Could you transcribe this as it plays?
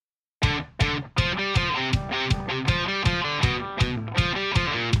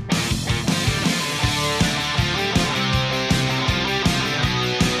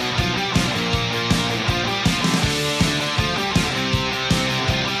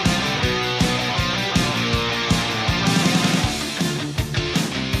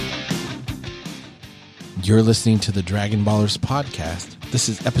You're listening to the Dragon Ballers podcast. This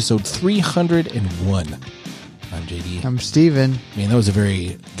is episode 301. I'm JD. I'm Steven. Man, that was a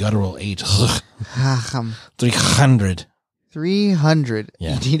very guttural age. 300. 300.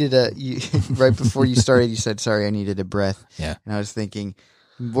 Yeah. You needed right before you started, you said, sorry, I needed a breath. Yeah. And I was thinking,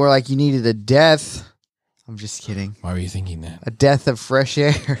 more like you needed a death. I'm just kidding. Why were you thinking that? A death of fresh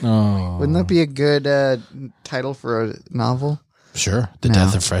air. Oh. Wouldn't that be a good title for a novel? Sure. The No.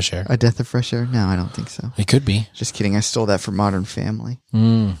 Death of Fresh Air. A death of fresh air? No, I don't think so. It could be. Just kidding. I stole that from Modern Family.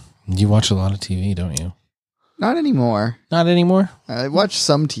 You watch a lot of TV, don't you? Not anymore. Not anymore? I watch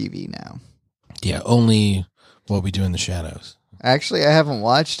some TV now. Yeah, only What We Do in the Shadows. Actually, I haven't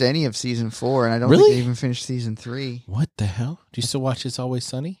watched any of season 4, and I don't Really? think I even finished season 3. What the hell? Do you still watch It's Always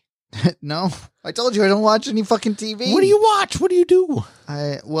Sunny? No, I told you I don't watch any fucking TV. What do you watch? What do you do?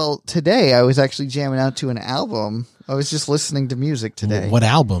 Well, today I was actually jamming out to an album. I was just listening to music today. What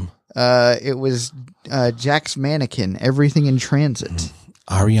album? It was Jack's Mannequin, Everything in Transit.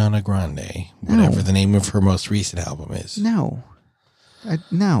 Ariana Grande, whatever the name of her most recent album is. No.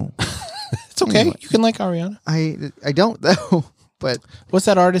 No. It's okay. Anyway. You can like Ariana. I don't, though. But, What's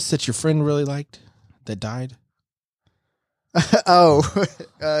that artist that your friend really liked that died?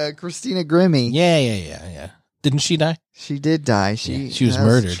 Christina Grimmie. Yeah. Didn't she die? She did die. She was that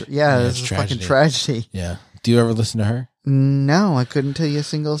murdered. Yeah, Yeah, it it's was a fucking tragedy. tragedy. Yeah. Do you ever listen to her? No, I couldn't tell you a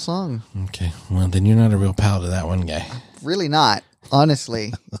single song. Okay. Well, then you're not a real pal to that one guy. Really not,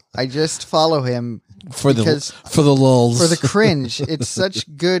 honestly. I just follow him For the Because- lulz. for the cringe. It's such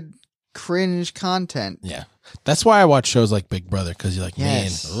good cringe content. Yeah. That's why I watch shows like Big Brother, because you're like,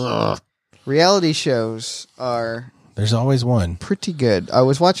 Yes. man, ugh. Reality shows are There's always one. pretty good. I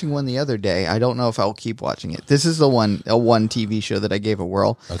was watching one the other day. I don't know if I'll keep watching it. This is a one TV show that I gave a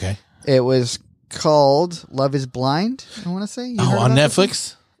whirl. Okay. It was called Love is Blind, I want to say. You heard On about this one?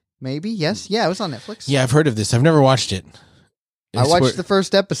 Netflix? Maybe, yes. Yeah, it was on Netflix. Yeah, I've heard of this. I've never watched it. I It's watched where- the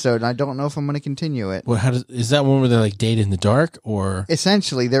first episode, and I don't know if I'm going to continue it. Is that one where they like date in the dark, or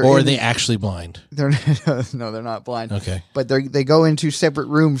Essentially, are they actually blind? they're no, they're not blind. Okay. But they go into separate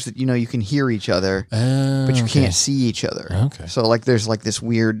rooms that you can hear each other. But you can't see each other. Okay. So like there's like this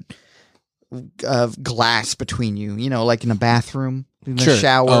weird glass between you, like in a bathroom, in the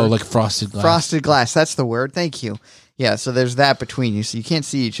shower. Oh, like frosted glass. Frosted glass. That's the word. Thank you. Yeah. So there's that between you. So you can't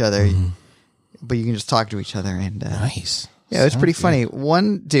see each other, but you can just talk to each other. And Nice. yeah, it was Sounds pretty good. funny.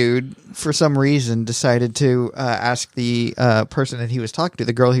 One dude, for some reason, decided to ask the person that he was talking to,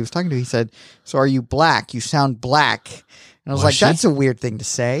 the girl he was talking to, he said, "So are you black? You sound black." And I was Was like, she? that's a weird thing to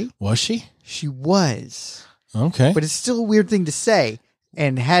say. Was she? She was. Okay. But it's still a weird thing to say.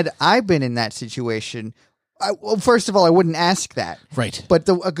 And had I been in that situation, well, first of all, I wouldn't ask that. Right. But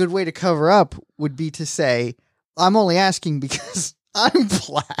a good way to cover up would be to say, I'm only asking because I'm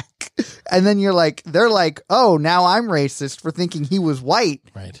black. And then they're like, oh, now I'm racist for thinking he was white.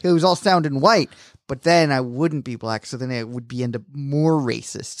 Right. He was all sounding white. But then I wouldn't be black. So then it would be end up more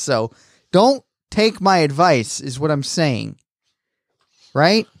racist. So don't take my advice is what I'm saying.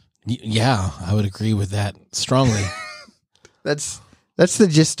 Right? Yeah, I would agree with that strongly. That's the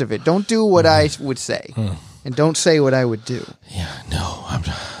gist of it. Don't do what I would say, and don't say what I would do. Yeah, no,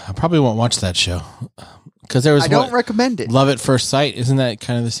 I probably won't watch that show because there was I don't recommend it. Love at First Sight. Isn't that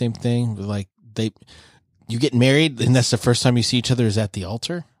kind of the same thing? Like you get married and that's the first time you see each other is at the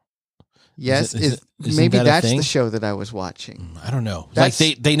altar. Yes, isn't maybe that a that's thing? the show that I was watching. I don't know. That's-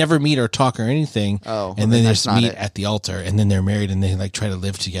 Like they never meet or talk or anything. Oh, well, and then they that's just not meet it. at the altar and then they're married and they like try to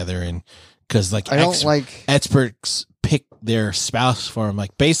live together and because like I don't like. experts pick their spouse for them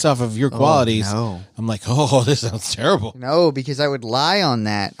like based off of your qualities. No, I'm like, oh, this sounds terrible. no, because I would lie on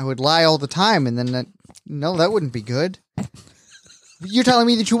that. I would lie all the time, and then that wouldn't be good. You're telling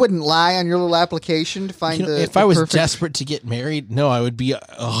me that you wouldn't lie on your little application to find If the I was perfect- desperate to get married, no, I would be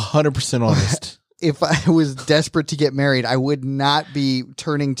 100% honest. If I was desperate to get married, I would not be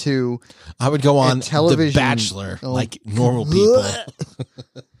turning to I would go on television. The Bachelor Oh. like normal people.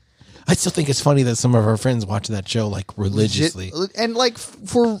 I still think it's funny that some of our friends watch that show like religiously. and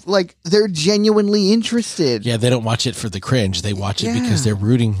they're genuinely interested. Yeah, they don't watch it for the cringe. They watch it because Yeah. they're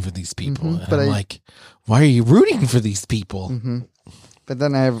rooting for these people. Mhm, And but I'm I- like, why are you rooting for these people? Mm-hmm. But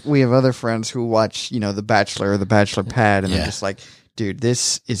then we have other friends who watch, The Bachelor or The Bachelor Pad, and Yeah. they're just like, dude,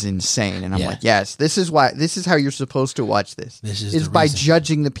 this is insane. And I'm Yeah. like, yes, this is how you're supposed to watch this. This is is the by reason.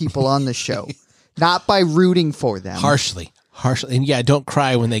 judging the people on the show, not by rooting for them. Harshly. And yeah, don't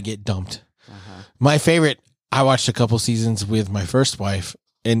cry when they get dumped. My favorite, I watched a couple seasons with my first wife,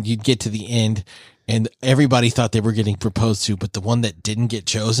 and you'd get to the end, and everybody thought they were getting proposed to, but the one that didn't get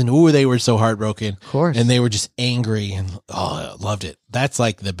chosen, they were so heartbroken. Of course. And they were just angry and I loved it. That's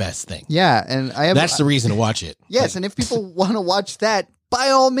like the best thing. Yeah, and That's the reason to watch it. Yes, and if people want to watch that, by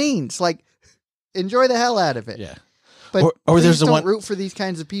all means, like enjoy the hell out of it. Yeah. But or please there's the don't one root for these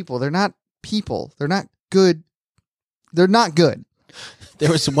kinds of people. They're not people. They're not good. They're not good. There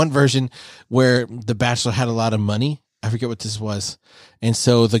was one version where the bachelor had a lot of money. I forget what this was. And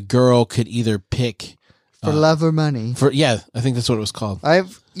so the girl could either pick For love or money. I think that's what it was called. I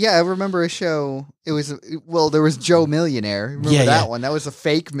remember a show. It was there was Joe Millionaire. Remember that one? That was a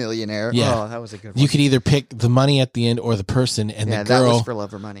fake millionaire. Yeah. Oh, that was a good one. You could either pick the money at the end or the person, and the girl that was For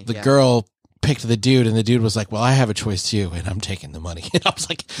Love or Money. The girl picked the dude, and the dude was like, "Well, I have a choice too, and I'm taking the money." And I was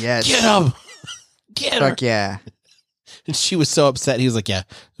like, yes. "Get him, get her!" Fuck yeah. And she was so upset. He was like, "Yeah,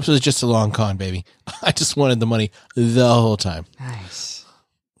 this was just a long con, baby. I just wanted the money the whole time." Nice.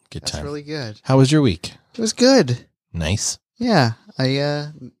 Good That's time. really good. How was your week? It was good. Nice. Yeah, I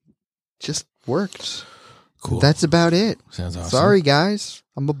just worked. Cool. That's about it. Sounds awesome. Sorry, guys.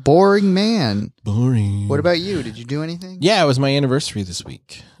 I'm a boring man. Boring. What about you? Did you do anything? Yeah, it was my anniversary this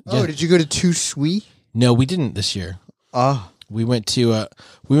week. Oh, Yeah. did you go to Too Sweet? No, we didn't this year. Oh, We went to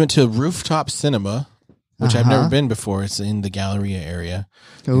a rooftop cinema, which I've never been before. It's in the Galleria area.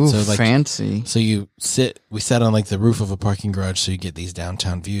 ooh, so, like, fancy. So we sat on like the roof of a parking garage, so you get these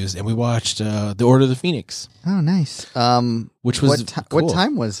downtown views, and we watched The Order of the Phoenix, Oh, nice. which was cool. what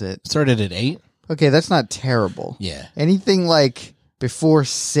time was it? Started at 8. Okay, that's not terrible. Yeah. Anything like before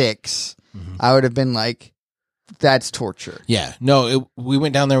 6, I would have been like, that's torture. Yeah. No, we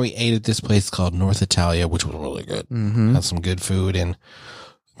went down there. We ate at this place called North Italia, which was really good. Mm-hmm. Had some good food, and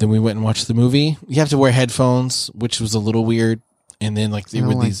then we went and watched the movie. You have to wear headphones, which was a little weird. And then like I there don't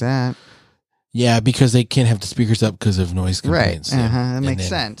were like these, that. yeah, because they can't have the speakers up because of noise Right. complaints. That And makes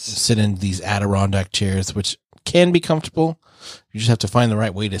then sense. Sit in these Adirondack chairs, which can be comfortable. You just have to find the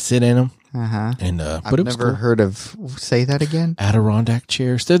right way to sit in them. Uh-huh. And but I've it was never cool. heard of, say that again? Adirondack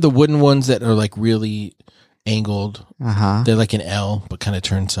chairs. They're the wooden ones that are like really angled. Uh-huh. They're like an L, but kind of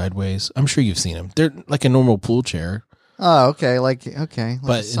turned sideways. I'm sure you've seen them. They're like a normal pool chair, Oh, okay. Like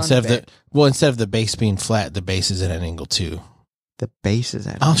but instead of the base being flat, the base is at an angle too. the base is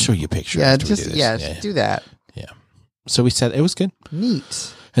at I'll show you a picture. Yeah, after we do this. do that. So we said it was good,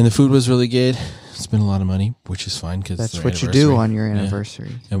 Neat. and the food was really good. Spent a lot of money, which is fine because That's what you do on your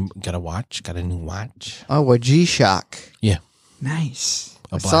anniversary. And got a new watch. Oh, a G-Shock. Yeah. Nice.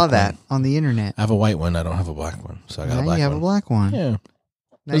 A I black saw that one. on the internet. I have a white one. I don't have a black one, so I got Now a black you have one. a black one. Yeah, Now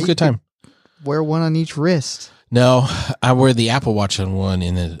it was a you good time. could Wear one on each wrist. No, I wear the Apple Watch on one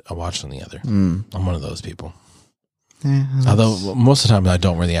and then a watch on the other. Mm. I'm one of those people. Yeah, Although most of the time I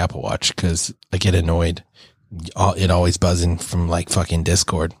don't wear the Apple Watch because I get annoyed. It always buzzing from like fucking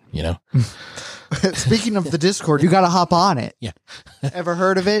Discord, you know? Speaking of the Discord, you got to hop on it. Yeah. Ever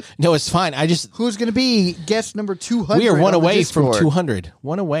heard of it? No, it's fine. Who's going to be guest number 200? We are one on the away from Discord? 200.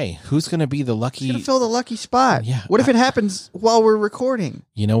 One away. Who's going to be the Who's lucky? going to fill the lucky spot? Yeah. What if it happens while we're recording?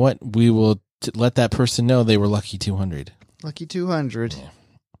 You know what? We will let that person know they were lucky 200. Lucky 200.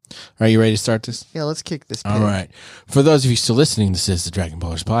 Are you ready to start this? Yeah, let's kick this. All right. For those of you still listening, this is the Dragon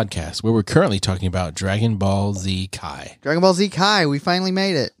Ballers podcast, where we're currently talking about Dragon Ball Z Kai. Dragon Ball Z Kai, we finally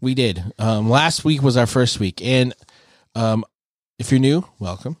made it. We did. Last week was our first week, and if you're new,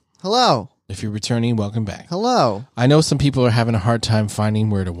 welcome. Hello. If you're returning, welcome back. Hello. I know some people are having a hard time finding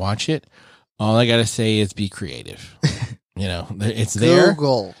where to watch it. All I gotta say is be creative. You know, it's there.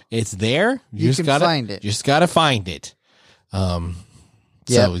 Google. It's there. You just can gotta find it. Just gotta find it.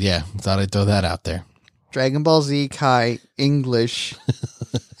 So yeah, thought I'd throw that out there. Dragon Ball Z Kai English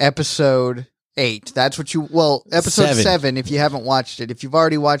episode 8. That's what you, episode 7 if you haven't watched it. If you've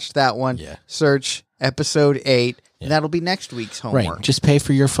already watched that one, search episode 8. Yeah. And that'll be next week's homework. Right. Just pay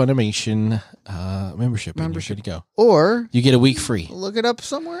for your Funimation membership and you're good to go. Or You get a week free. look it up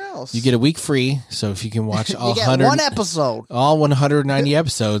somewhere else. You get a week free, so if you can watch all you get 100 one episode. all 190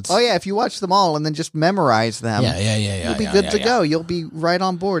 episodes. Oh yeah, if you watch them all and then just memorize them. Yeah. You'll be good to go. You'll be right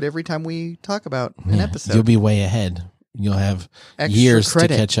on board every time we talk about an episode. You'll be way ahead. You'll have Extra years credit.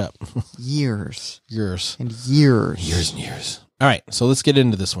 to catch up. Years Years. and years. Years and years. All right, so let's get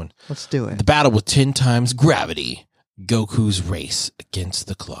into this one. Let's do it. The battle with 10 times gravity. Goku's race against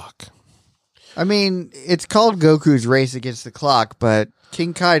the clock. I mean, it's called Goku's Race Against the Clock, but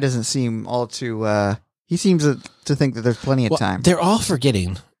King Kai doesn't seem all too... he seems to think that there's plenty of time. They're all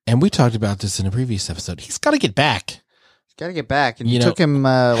forgetting, and we talked about this in a previous episode. He's got to get back. He's got to get back. And You it know, took him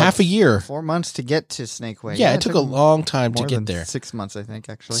half a year. 4 months to get to Snake Way. Yeah, it took a him long time to more get than there. 6 months, I think,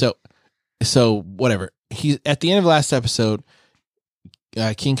 actually. So whatever. He at the end of last episode,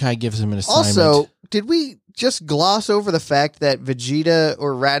 King Kai gives him an assignment. Also, did we just gloss over the fact that Vegeta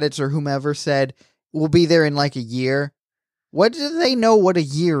or Raditz or whomever said we'll be there in like a year? What do they know what a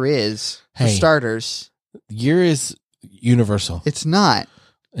year is, for starters? Year is universal. It's not.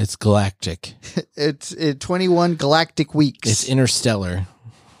 It's galactic. It's 21 galactic weeks. It's interstellar.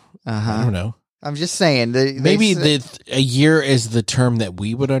 I don't know. I'm just saying. Maybe a year is the term that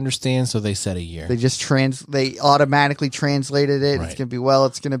we would understand, so they said a year. They just they automatically translated it. Right. It's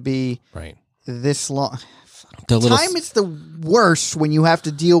going to be right this long. Time is the worst when you have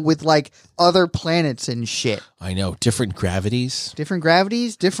to deal with like other planets and shit. I know. Different gravities. Different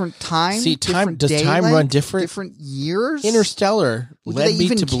time. See, does time run different? Different years? Interstellar. Do they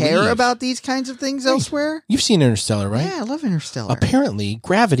even care about these kinds of things elsewhere? You've seen Interstellar, right? Yeah, I love Interstellar. Apparently,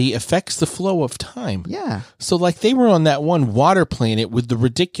 gravity affects the flow of time. Yeah. So like they were on that one water planet with the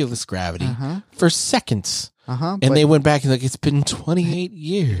ridiculous gravity for seconds. And they went back and like, it's been 28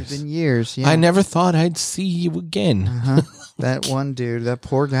 years. It's been years, yeah. I never thought I'd see you again. That one dude, that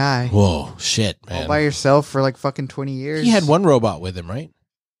poor guy. Whoa, shit, man. All by yourself for like fucking 20 years. He had one robot with him, right?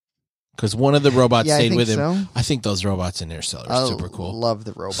 Because one of the robots stayed with him. So. I think those robots in Interstellar are super cool. I love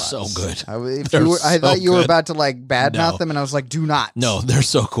the robots. So good. I thought you were about to like badmouth them, and I was like, do not. No, they're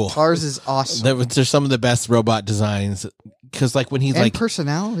so cool. Ours is awesome. They're some of the best robot designs. Because like when he's and like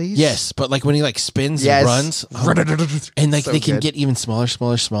personalities, yes, but like when he like spins and runs, and like they can get even smaller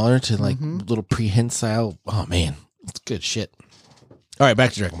to like little prehensile. Oh man, it's good shit. All right,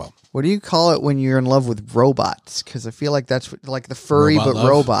 back to Dragon Ball. What do you call it when you're in love with robots? Because I feel like that's what, like the furry robot but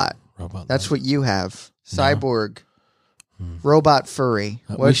love. Robot. That's what you have. Cyborg, robot furry.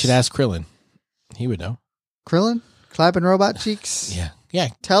 We should ask Krillin. He would know. Krillin, clapping robot cheeks. Yeah.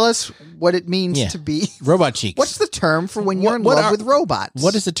 Tell us what it means to be robot cheeks. What's the term for when you're in love with robots?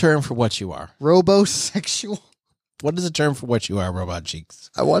 What is the term for what you are? Robosexual. What is the term for what you are, robot cheeks?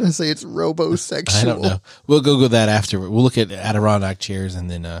 I want to say it's robosexual. I don't know. We'll Google that after. We'll look at Adirondack chairs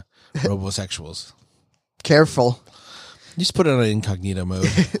and then robosexuals. Careful. Just put it on incognito mode.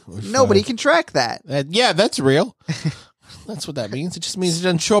 Nobody can track that. Yeah, that's real. That's what that means. It just means it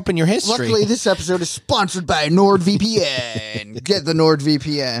doesn't show up in your history. Luckily, this episode is sponsored by NordVPN. Get the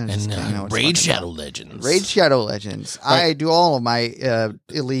NordVPN. And Raid Shadow Legends. Raid Shadow Legends. Right. I do all of my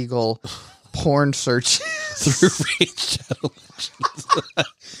illegal porn search through Raid Shadow Legends.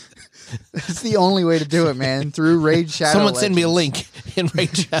 That's the only way to do it, man. Through Raid Shadow Someone Legends. Send me a link in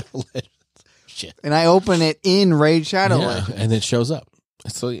Raid Shadow Legends. Shit. And I open it in Raid Shadow Legends. And it shows up.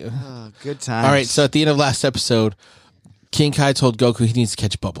 So, good times. All right, so at the end of last episode, King Kai told Goku he needs to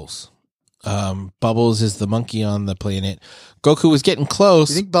catch Bubbles. Bubbles is the monkey on the planet. Goku was getting close.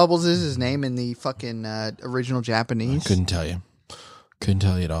 Do you think Bubbles is his name in the fucking original Japanese? I couldn't tell you. Couldn't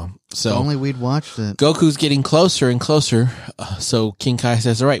tell you at all. So if only we'd watched it. Goku's getting closer and closer. So King Kai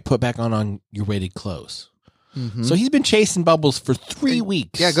says, all right, put back on your weighted clothes. Mm-hmm. So he's been chasing Bubbles for 3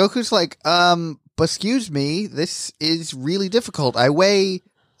 weeks. Yeah, Goku's like, excuse me, this is really difficult. I weigh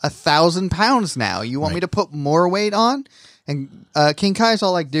 1,000 pounds now. You want me to put more weight on? And King Kai's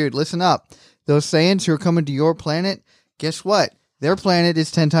all like, dude, listen up. Those Saiyans who are coming to your planet, guess what? Their planet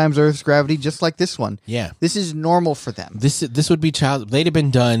is 10 times Earth's gravity, just like this one. Yeah. This is normal for them. This would be they'd have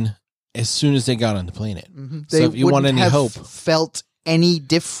been done as soon as they got on the planet. Mm-hmm. So if you want any hope, felt any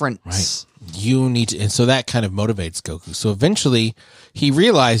difference. Right. You need to, and so that kind of motivates Goku. So eventually he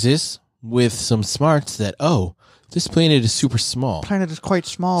realizes with some smarts that, this planet is super small. Planet is quite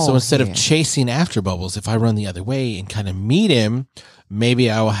small. So instead of chasing after Bubbles, if I run the other way and kind of meet him, maybe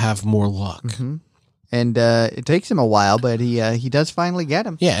I will have more luck. Mm-hmm. And it takes him a while, but he does finally get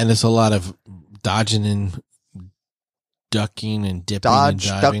him. Yeah, and there's a lot of dodging and ducking and dipping and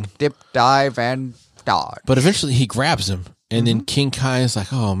diving. Duck, dip, dive, and dodge. But eventually he grabs him, and then King Kai is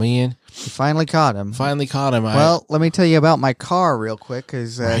like, oh, man. He finally caught him. Well, let me tell you about my car real quick,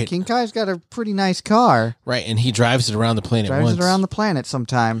 because King Kai's got a pretty nice car. Right, and he drives it around the planet Drives it around the planet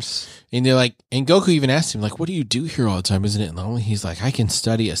sometimes. And they're like, and Goku even asked him, like, what do you do here all the time? Isn't it lonely? He's like, I can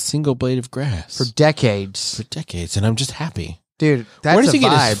study a single blade of grass. For decades. And I'm just happy. Dude, that's Where does he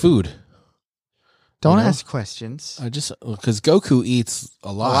get his food? Don't ask questions. Because Goku eats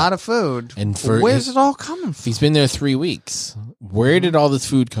a lot. A lot of food. And where's it all coming from? He's been there 3 weeks. Where did all this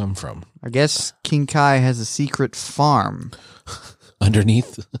food come from? I guess King Kai has a secret farm.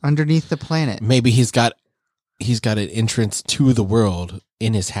 Underneath the planet. Maybe he's got an entrance to the world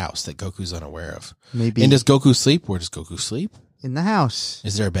in his house that Goku's unaware of. Maybe. And does Goku sleep? Where does Goku sleep? In the house.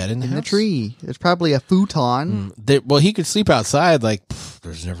 Is there a bed in the house? In the tree. There's probably a futon. Well, he could sleep outside. Like,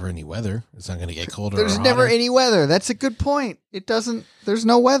 there's never any weather. It's not going to get colder. There's never any weather. That's a good point. There's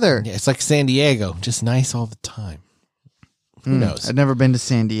no weather. Yeah, it's like San Diego. Just nice all the time. Who knows? I've never been to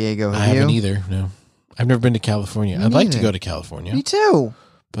San Diego. I haven't either. No. I've never been to California. I'd like to go to California. Me too.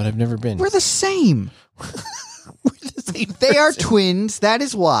 But I've never been. We're the same. We're the same. They are twins. That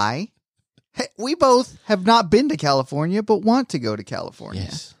is why. We both have not been to California, but want to go to California.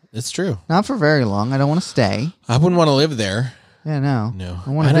 Yes, it's true. Not for very long. I don't want to stay. I wouldn't want to live there. Yeah, no. No. I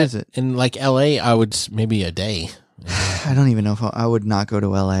want to visit. In like LA, I would maybe a day. I don't even know if I would not go to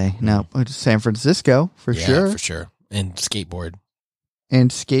LA. No, San Francisco for sure. Yeah, for sure. And skateboard. And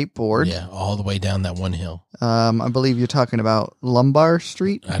skateboard. Yeah, all the way down that one hill. I believe you're talking about Lombard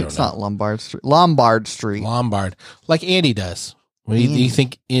Street. It's not Lombard Street. Lombard Street. Lombard. Like Andy does. Do you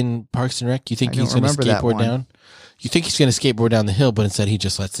think in Parks and Rec, you think he's going to skateboard down? You think he's going to skateboard down the hill, but instead he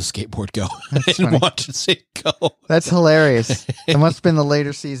just lets the skateboard go and watches it go. That's hilarious. It must have been the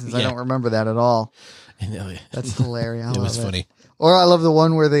later seasons. Yeah. I don't remember that at all. That's hilarious. It was funny. Or I love the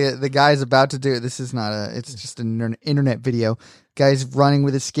one where the guy's about to do it. This is not it's just an internet video. Guy's running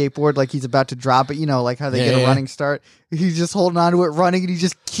with his skateboard like he's about to drop it. You know, like how they get a running start. He's just holding on to it, running, and he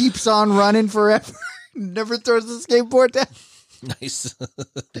just keeps on running forever. Never throws the skateboard down. Nice.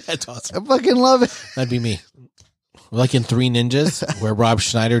 That's awesome. I fucking love it. That'd be me. Like in Three Ninjas, where Rob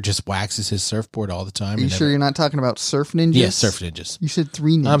Schneider just waxes his surfboard all the time. Are you sure you're not talking about Surf Ninjas? Yeah, Surf Ninjas. You said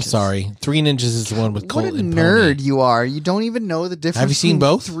Three Ninjas. I'm sorry. Three Ninjas is the one with Colt and Pony. What a nerd you are. You don't even know the difference. Have you seen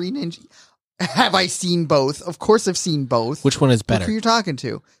both? Three Ninjas. Have I seen both? Of course I've seen both. Which one is better? Look who you're talking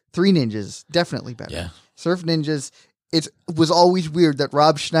to. Three Ninjas. Definitely better. Yeah. Surf Ninjas. It was always weird that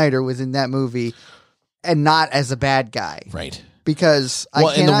Rob Schneider was in that movie and not as a bad guy. Right. Because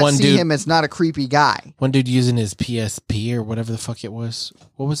I cannot see him as not a creepy guy. One dude using his PSP or whatever the fuck it was.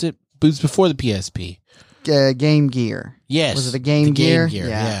 What was it? It was before the PSP. Game Gear. Yes. Was it a Game Gear?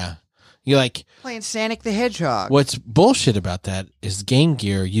 Yeah. You like playing Sonic the Hedgehog. What's bullshit about that is Game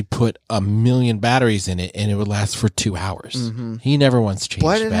Gear, you'd put 1 million batteries in it and it would last for 2 hours. Mm-hmm. He never once changed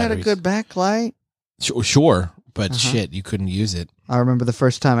batteries. But it had a good backlight. Sure, but shit, you couldn't use it. I remember the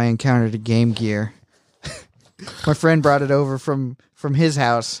first time I encountered a Game Gear. My friend brought it over from his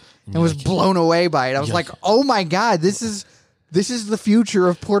house and was blown away by it. I was like, "Oh my god, this is the future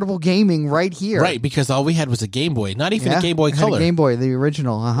of portable gaming right here." Right, because all we had was a Game Boy, not even a Game Boy Color. A Game Boy, the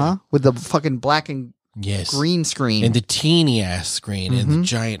original, with the fucking black and green screen and the teeny ass screen and the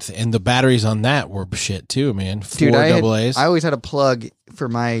giant and the batteries on that were shit too, man. 4 Dude, AA's. I always had a plug for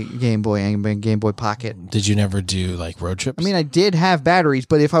my Game Boy and Game Boy Pocket. Did you never do like road trips? I mean, I did have batteries,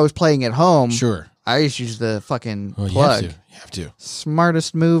 but if I was playing at home, sure. I just use the fucking plug. You have to.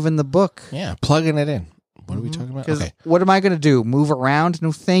 Smartest move in the book. Yeah, plugging it in. What are we talking about? Okay. What am I going to do? Move around?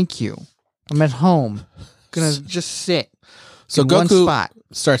 No, thank you. I'm at home. Going to just sit. So in Goku one spot.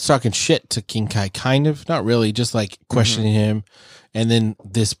 Starts talking shit to King Kai, kind of. Not really, just like questioning him. And then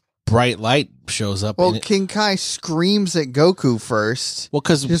this bright light shows up. Well, King Kai screams at Goku first. Well,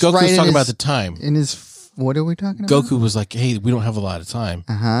 because Goku's talking about the time. What are we talking about? Goku was like, "Hey, we don't have a lot of time."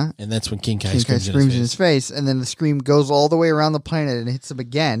 And that's when King Kai screams in his face. And then the scream goes all the way around the planet and hits him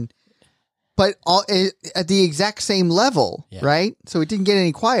again. But at the exact same level, right? So it didn't get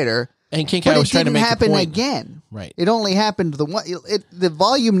any quieter. And King Kai was trying to make a point. It didn't happen again. Right. It only happened the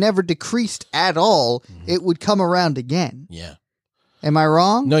volume never decreased at all. Mm-hmm. It would come around again. Yeah. Am I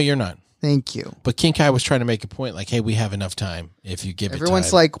wrong? No, you're not. Thank you. But King Kai was trying to make a point like, hey, we have enough time if you give it time.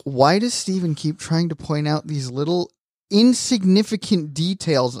 Everyone's like, why does Steven keep trying to point out these little insignificant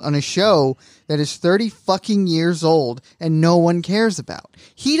details on a show that is 30 fucking years old and no one cares about?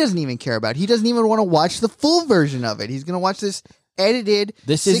 He doesn't even care about it. He doesn't even want to watch the full version of it. He's going to watch this edited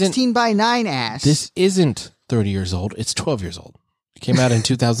 16:9 ass. This isn't 30 years old. It's 12 years old. It came out in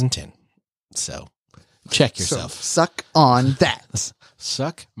 2010. So check yourself. So suck on that.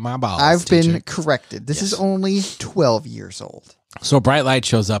 Suck my balls. I've been corrected. This is only 12 years old. So a bright light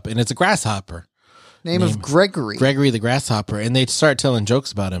shows up, and it's a grasshopper. Name of Gregory. Gregory the grasshopper. And they start telling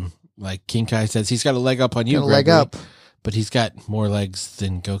jokes about him. Like King Kai says, he's got a leg up on you, Gregory. Leg up. But he's got more legs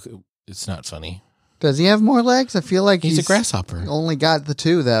than Goku. It's not funny. Does he have more legs? I feel like he's a grasshopper. Only got the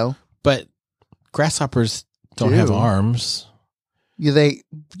 2, though. But grasshoppers don't have arms. But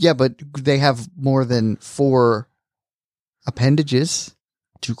they have more than 4 appendages.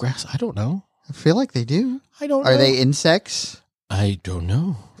 I don't know. I feel like they do. I don't know. Are they insects? I don't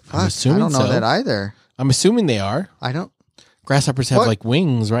know. I'm assuming I don't know that either. I'm assuming they are. I don't. Grasshoppers have like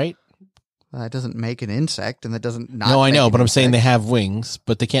wings, right? That doesn't make an insect, and that doesn't not. No, I know, but I'm saying they have wings,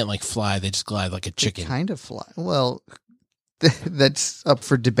 but they can't like fly. They just glide like a chicken. They kind of fly. Well, that's up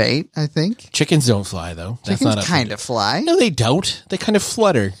for debate, I think. Chickens don't fly, though. Chickens kind of fly. No, they don't. They kind of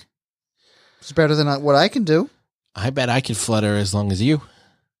flutter. It's better than what I can do. I bet I could flutter as long as you.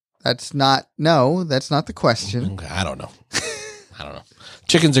 That's not the question. Okay, I don't know.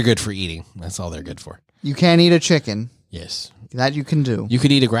 Chickens are good for eating. That's all they're good for. You can eat a chicken. Yes. That you can do. You could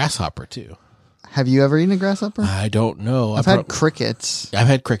eat a grasshopper, too. Have you ever eaten a grasshopper? I don't know. I've had crickets. I've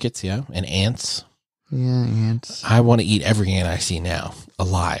had crickets, yeah. And ants. Yeah, ants. I want to eat every ant I see now,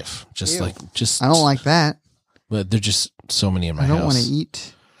 alive. I don't like that. But there's just so many in my house. I don't want to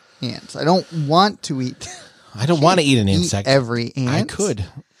eat ants. I don't want to eat. I don't want to eat an insect. Every ant. I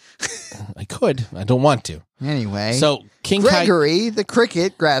could. I don't want to. Anyway. So King Gregory, the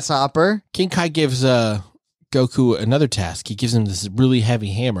cricket grasshopper. King Kai gives Goku another task. He gives him this really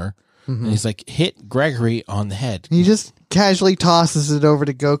heavy hammer. Mm-hmm. And he's like, hit Gregory on the head. He just casually tosses it over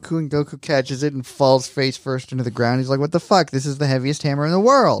to Goku, and Goku catches it and falls face first into the ground. He's like, what the fuck? This is the heaviest hammer in the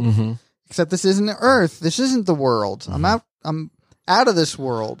world. Mm-hmm. Except this isn't Earth. This isn't the world. Mm-hmm. I'm out of this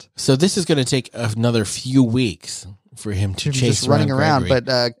world. So this is going to take another few weeks for him to chase just running around.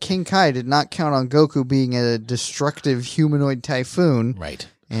 But King Kai did not count on Goku being a destructive humanoid typhoon. Right.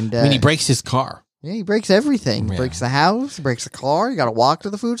 And he breaks his car. Yeah, he breaks everything. He breaks the house. He breaks the car. You got to walk to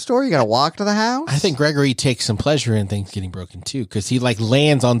the food store. You got to walk to the house. I think Gregory takes some pleasure in things getting broken too, because he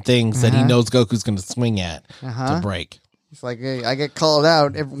lands on things that he knows Goku's going to swing at to break. He's like, hey, I get called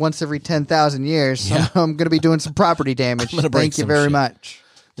out once every 10,000 years. So I'm going to be doing some property damage. Thank you very much.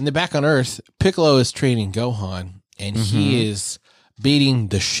 And then back on Earth, Piccolo is training Gohan, and he is beating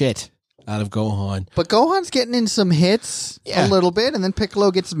the shit out of Gohan. But Gohan's getting in some hits a little bit, and then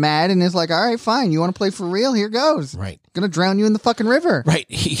Piccolo gets mad and is like, all right, fine. You want to play for real? Here goes. Right. Gonna drown you in the fucking river. Right.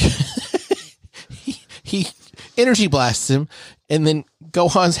 He energy blasts him, and then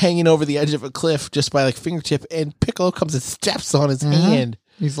Gohan's hanging over the edge of a cliff just by fingertip, and Piccolo comes and steps on his hand.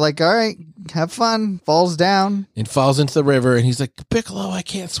 He's like, all right, have fun. Falls down. And falls into the river, and he's like, Piccolo, I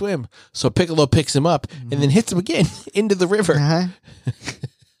can't swim. So Piccolo picks him up and then hits him again into the river.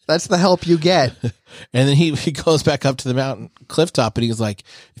 That's the help you get. And then he goes back up to the mountain cliff top, and he's like,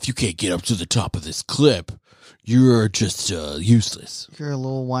 if you can't get up to the top of this cliff, you're just useless. You're a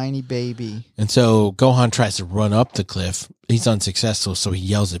little whiny baby. And so Gohan tries to run up the cliff. He's unsuccessful, so he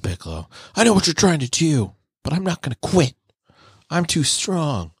yells at Piccolo, I know what you're trying to do, but I'm not going to quit. I'm too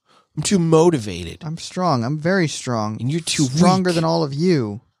strong. I'm too motivated. I'm strong. I'm very strong. And you're too stronger weak. than all of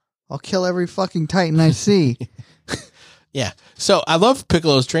you. I'll kill every fucking Titan I see. Yeah. So I love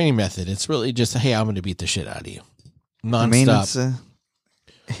Piccolo's training method. It's really just, hey, I'm going to beat the shit out of you. Nonstop.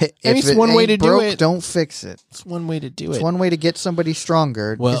 It's one way to do it. Don't fix it. It's one way to do it. It's one way to get somebody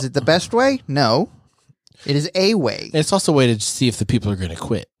stronger. Well, is it the best way? No. It is a way. It's also a way to see if the people are going to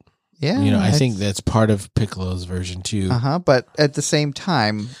quit. Yeah. I think that's part of Piccolo's version too. But at the same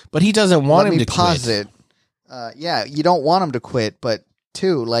time. But he doesn't want him to quit. You don't want him to quit, but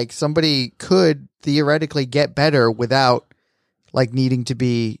too, somebody could theoretically get better without needing to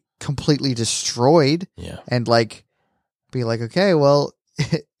be completely destroyed. Yeah. And be like, okay, well,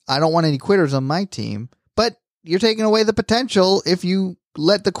 I don't want any quitters on my team, but you're taking away the potential if you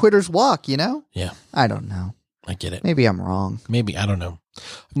let the quitters walk, Yeah. I don't know. I get it. Maybe I'm wrong. Maybe. I don't know.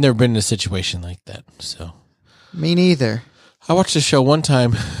 I've never been in a situation like that, so. Me neither. I watched a show one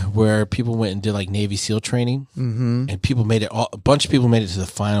time where people went and did Navy SEAL training, and people made it. A bunch of people made it to the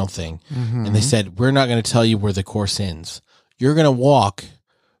final thing, and they said, "We're not going to tell you where the course ends. You're going to walk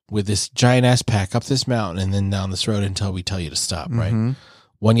with this giant ass pack up this mountain and then down this road until we tell you to stop." Right?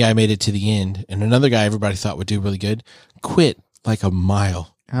 One guy made it to the end, and another guy everybody thought would do really good quit a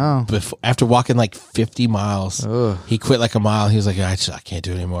mile. Oh. After walking 50 miles, he quit a mile. He was like, I can't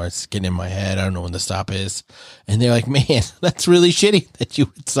do it anymore. It's getting in my head. I don't know when the stop is. And they're like, man, that's really shitty that you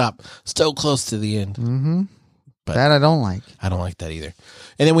would stop so close to the end. Mm-hmm. But that I don't like. I don't like that either.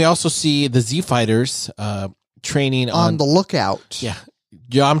 And then we also see the Z Fighters training on the lookout. Yeah.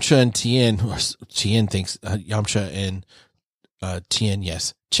 Yamcha and Tien, or Tien thinks, Yamcha and Tien,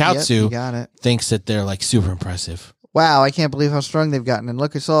 yes. Chaozu thinks that they're super impressive. Wow, I can't believe how strong they've gotten. And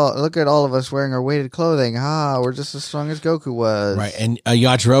look at all of us wearing our weighted clothing. We're just as strong as Goku was. Right, and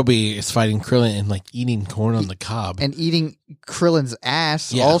Yajirobe is fighting Krillin and eating corn on the cob. And eating Krillin's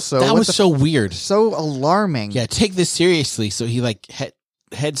ass also. That was so weird. So alarming. Yeah, take this seriously. So he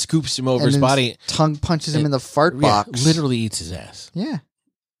head scoops him over his body. Tongue punches him in the fart box. Literally eats his ass. Yeah.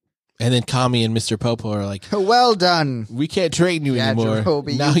 And then Kami and Mr. Popo are like, well done. We can't train you anymore.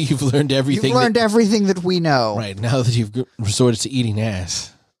 Now you've learned everything. You've learned everything that we know. Right. Now that you've resorted to eating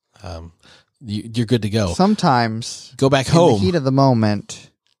ass, you're good to go. Sometimes. Go back home. In the heat of the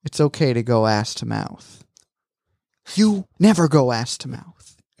moment, it's okay to go ass to mouth. You never go ass to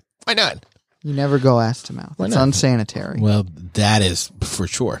mouth. Why not? You never go ass to mouth. It's unsanitary. Well, that is for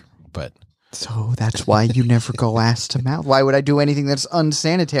sure. But. So that's why you never go ass to mouth. Why would I do anything that's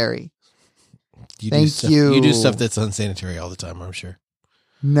unsanitary? You do stuff that's unsanitary all the time, I'm sure.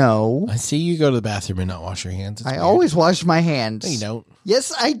 No. I see you go to the bathroom and not wash your hands. It's I weird. always wash my hands. No, you don't.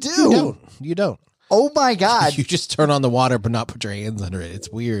 Yes, I do. You don't. Oh my God. You just turn on the water but not put your hands under it. It's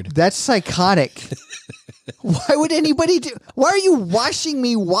weird. That's psychotic. Why would anybody do? Why are you watching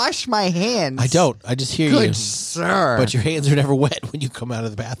me wash my hands? I don't. I just hear Good you. sir. But your hands are never wet when you come out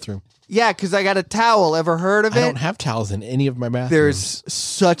of the bathroom. Yeah, because I got a towel. Ever heard of it? I don't have towels in any of my bathrooms. There's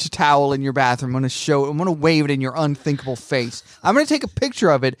such a towel in your bathroom. I'm going to wave it in your unthinkable face. I'm going to take a picture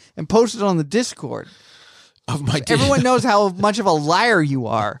of it and post it on the Discord. Of my Everyone knows how much of a liar you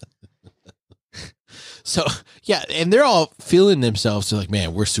are. So, yeah, and they're all feeling themselves. They're like,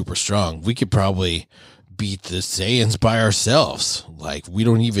 man, we're super strong. We could probably beat the Saiyans by ourselves. Like, we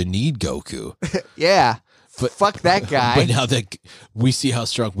don't even need Goku. Yeah. But fuck that guy. But now that we see how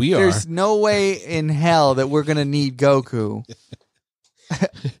strong we are. There's no way in hell that we're going to need Goku.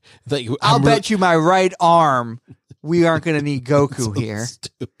 Like, I'll bet you my right arm we aren't going to need Goku here.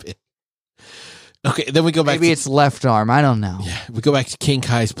 Stupid. Okay, then we go back Maybe it's left arm. I don't know. Yeah, we go back to King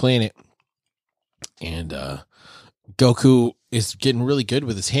Kai's planet. And Goku is getting really good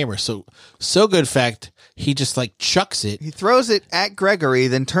with his hammer. So good, in fact, he just like chucks it. He throws it at Gregory,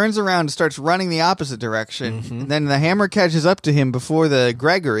 then turns around and starts running the opposite direction. Mm-hmm. And then the hammer catches up to him before the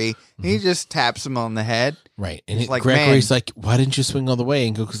Gregory. Mm-hmm. He just taps him on the head. Right. And like, Gregory's like, why didn't you swing all the way?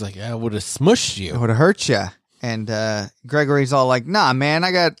 And Goku's like, I would have smushed you. I would have hurt you. And Gregory's all like, nah, man,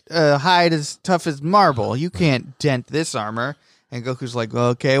 I got hide as tough as marble. You can't dent this armor. And Goku's like,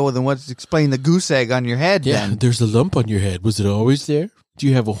 okay, well, then what's explain the goose egg on your head then? There's a lump on your head. Was it always there? Do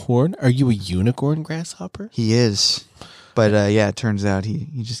you have a horn? Are you a unicorn, Grasshopper? He is. But, yeah, it turns out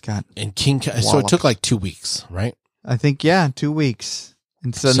he just got And King Kai, so it took like 2 weeks, right? I think, yeah, 2 weeks.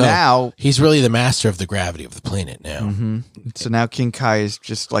 And so now... He's really the master of the gravity of the planet now. Mm-hmm. So now King Kai is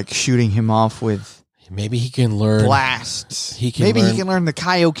just, like, shooting him off with... Maybe he can learn blasts. He can learn the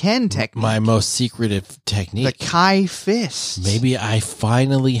Kaioken technique. My most secretive technique. The Kai fist. Maybe I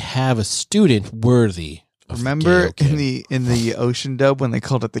finally have a student worthy of Remember Kaioken. in the Ocean dub when they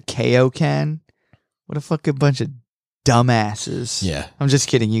called it the Kaioken? What a fucking bunch of dumbasses. Yeah. I'm just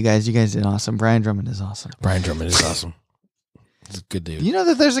kidding, you guys. You guys did awesome. Brian Drummond is awesome. Brian Drummond is awesome. He's a good dude. You know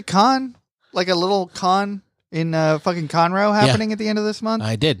that there's a con? Like a little con in fucking Conroe happening at the end of this month?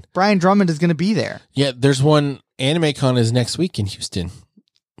 I did. Brian Drummond is going to be there. Yeah, there's one. Anime Con is next week in Houston.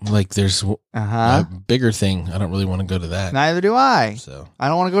 Like, there's a bigger thing. I don't really want to go to that. Neither do I. So I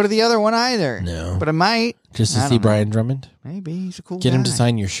don't want to go to the other one either. No. But I might. Just to see Brian Drummond? Maybe. He's a cool guy. Get him to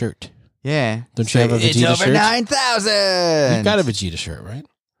sign your shirt. Yeah. Don't you have a Vegeta shirt? It's over 9,000. You got a Vegeta shirt, right?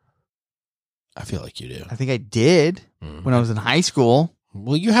 I feel like you do. I think I did when I was in high school.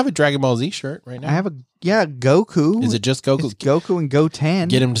 Well, you have a Dragon Ball Z shirt right now. I have Goku. Is it just Goku? It's Goku and Goten.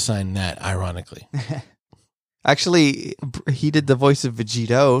 Get him to sign that, ironically. Actually, he did the voice of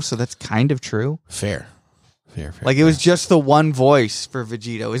Vegito, so that's kind of true. Fair. Like, it was just the one voice for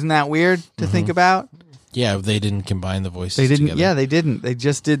Vegito. Isn't that weird to think about? Yeah, they didn't combine the voices together. Yeah, they didn't. They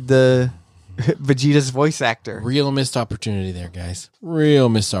just did the Vegeta's voice actor. Real missed opportunity there, guys. Real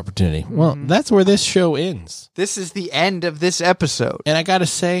missed opportunity. Well, that's where this show ends. This is the end of this episode. And I gotta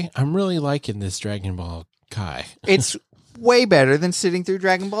say, I'm really liking this Dragon Ball Kai. It's way better than sitting through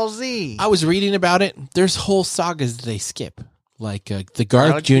Dragon Ball Z. I was reading about it. There's whole sagas that they skip. Like the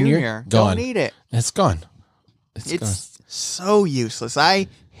Garlic Jr. Gone. Don't need it. It's gone. It's gone. so useless. I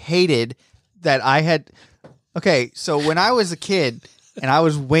hated that I had... Okay, so when I was a kid and I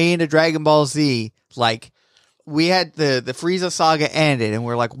was way into Dragon Ball Z, like, we had the Frieza saga ended and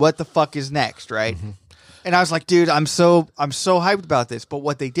we're like, what the fuck is next, right? Mm-hmm. And I was like, dude, I'm so hyped about this. But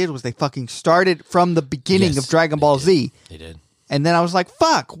what they did was they fucking started from the beginning of Dragon Ball Z. They did. And then I was like,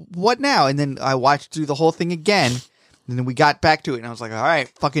 fuck, what now? And then I watched through the whole thing again. And then we got back to it. And I was like, all right,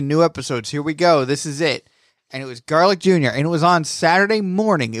 fucking new episodes. Here we go. This is it. And it was Garlic Jr. And it was on Saturday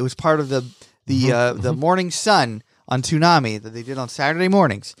morning. It was part of the Morning Sun on Toonami that they did on Saturday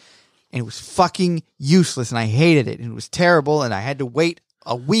mornings. And it was fucking useless. And I hated it. And it was terrible. And I had to wait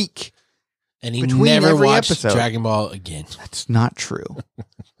a week. And he never watched Dragon Ball again. That's not true.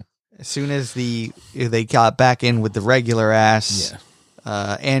 As soon as they got back in with the regular ass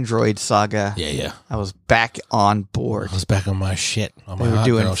Android saga, I was back on board. I was back on my shit. They were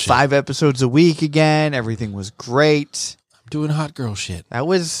doing 5 episodes a week again. Everything was great. I'm doing hot girl shit. That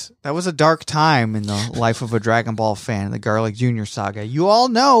was a dark time in the life of a Dragon Ball fan, the Garlic Jr. saga. You all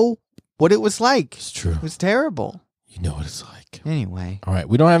know what it was like. It's true. It was terrible. You know what it's like. Anyway. All right.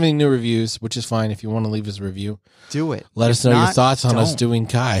 We don't have any new reviews, which is fine. If you want to leave us a review, do it. Let us know your thoughts on us doing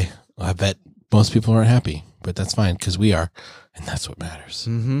Kai. I bet most people aren't happy, but that's fine because we are, and that's what matters.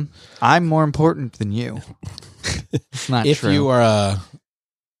 Mm-hmm. I'm more important than you. It's not if true. If you are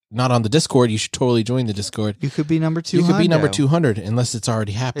not on the Discord, you should totally join the Discord. You could be number 200. You could be number 200 unless it's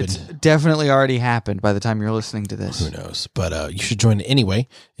already happened. It's definitely already happened by the time you're listening to this. Who knows? But you should join it anyway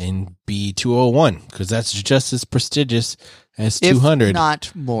and be 201 because that's just as prestigious as 200. If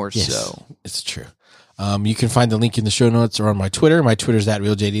not more so. It's true. You can find the link in the show notes or on my Twitter. My Twitter's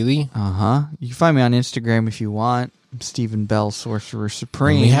 @RealJDLee. You can find me on Instagram if you want. I'm Stephen Bell, Sorcerer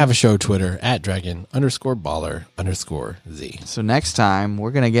Supreme. And we have a show Twitter @Dragon_Baller_Z. So next time,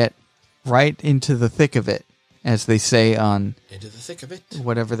 we're going to get right into the thick of it, as they say on... Into the thick of it.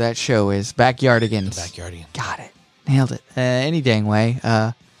 Whatever that show is. Backyardigans. Backyardigans. Got it. Nailed it. Any dang way.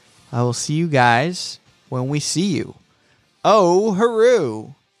 I will see you guys when we see you. Oh,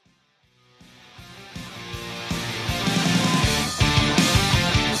 hooroo.